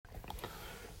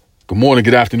Good morning,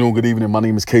 good afternoon, good evening. My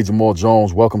name is K. Jamal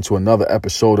Jones. Welcome to another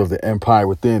episode of The Empire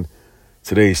Within.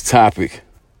 Today's topic,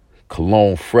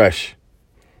 cologne fresh.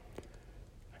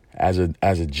 As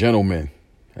a gentleman,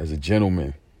 as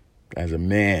a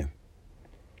man,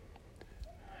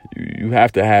 you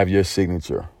have to have your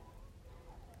signature.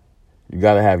 You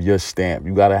got to have your stamp.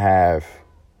 You got to have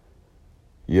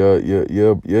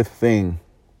your thing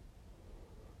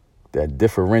that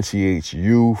differentiates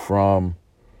you from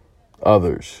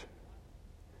others.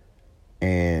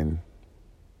 And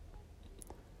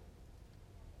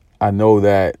I know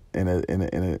that in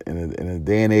a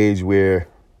day and age where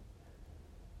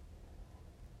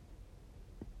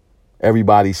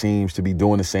everybody seems to be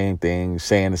doing the same things,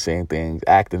 saying the same things,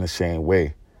 acting the same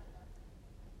way,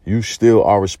 you still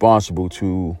are responsible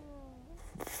to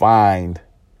find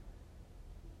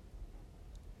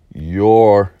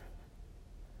your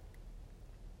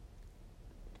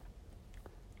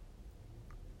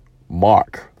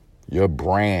mark, your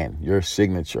brand, your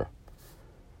signature.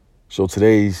 So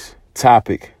today's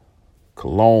topic,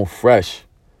 cologne fresh,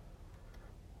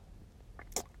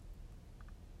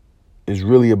 is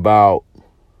really about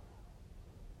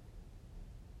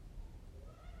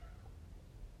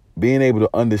being able to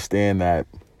understand that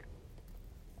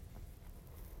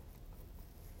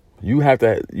you have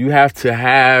to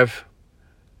have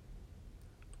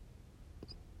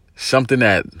something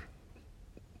that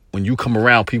when you come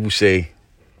around, people say,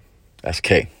 that's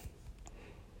K.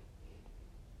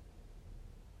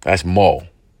 That's Mo.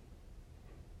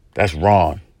 That's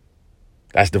Ron.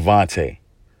 That's Devontae.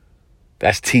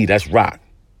 That's T. That's Rock.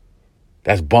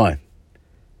 That's Bun.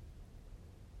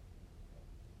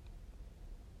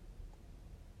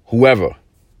 Whoever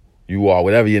you are,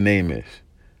 whatever your name is.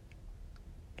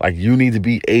 Like, you need to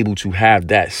be able to have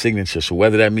that signature. So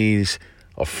whether that means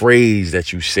a phrase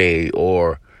that you say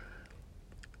or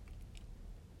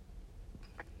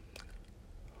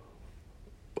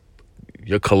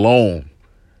your cologne,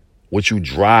 what you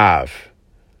drive,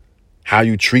 how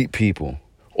you treat people,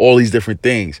 all these different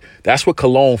things. That's what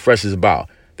cologne fresh is about.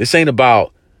 This ain't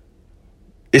about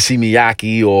Issey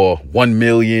Miyake or 1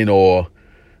 Million or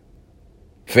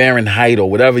Fahrenheit or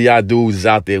whatever y'all dudes is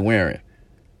out there wearing.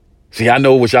 See, I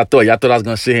know what y'all thought. Y'all thought I was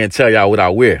going to sit here and tell y'all what I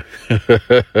wear.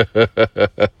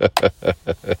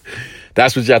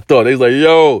 That's what y'all thought. They was like,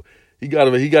 yo, he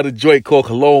got a joint called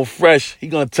Cologne Fresh. He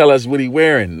going to tell us what he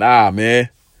wearing. Nah, man.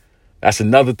 That's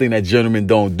another thing that gentlemen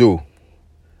don't do.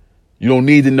 You don't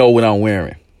need to know what I'm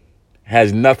wearing. It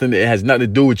has nothing to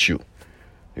do with you.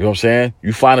 You know what I'm saying?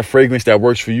 You find a fragrance that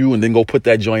works for you and then go put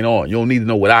that joint on. You don't need to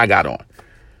know what I got on.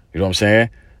 You know what I'm saying?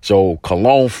 So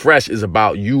cologne fresh is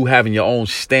about you having your own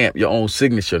stamp, your own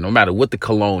signature, no matter what the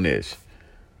cologne is.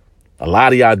 A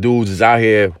lot of y'all dudes is out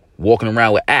here walking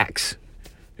around with Axe.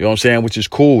 You know what I'm saying? Which is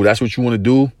cool. That's what you want to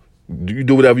do. You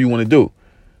do whatever you want to do. You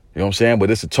know what I'm saying?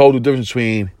 But it's a total difference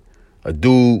between a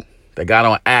dude that got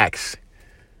on Axe,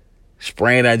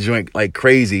 spraying that joint like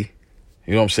crazy,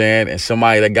 you know what I'm saying? And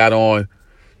somebody that got on,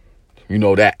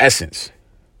 that essence.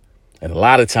 And a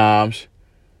lot of times,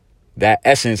 that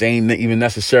essence ain't even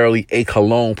necessarily a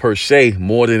cologne per se,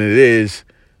 more than it is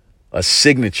a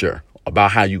signature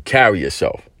about how you carry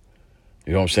yourself.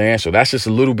 You know what I'm saying? So that's just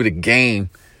a little bit of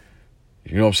game,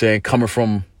 you know what I'm saying, coming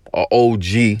from an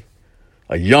OG,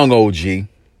 a young OG,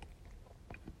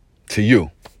 to you.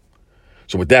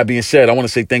 So with that being said, I want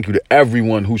to say thank you to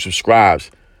everyone who subscribes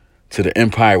to The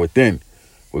Empire Within.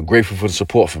 We're grateful for the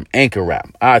support from Anchor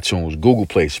App, iTunes, Google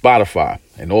Play, Spotify,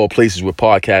 and all places where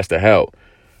podcasts are held.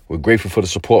 We're grateful for the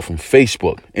support from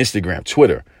Facebook, Instagram,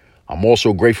 Twitter. I'm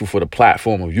also grateful for the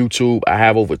platform of YouTube. I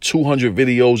have over 200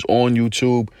 videos on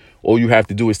YouTube. All you have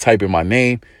to do is type in my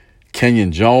name,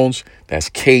 Kenyon Jones. That's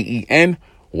Kenyon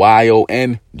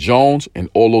Jones, and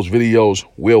all those videos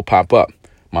will pop up.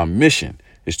 My mission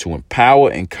is to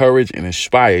empower, encourage, and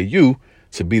inspire you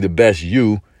to be the best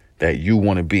you that you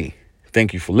want to be.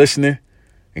 Thank you for listening,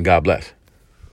 and God bless.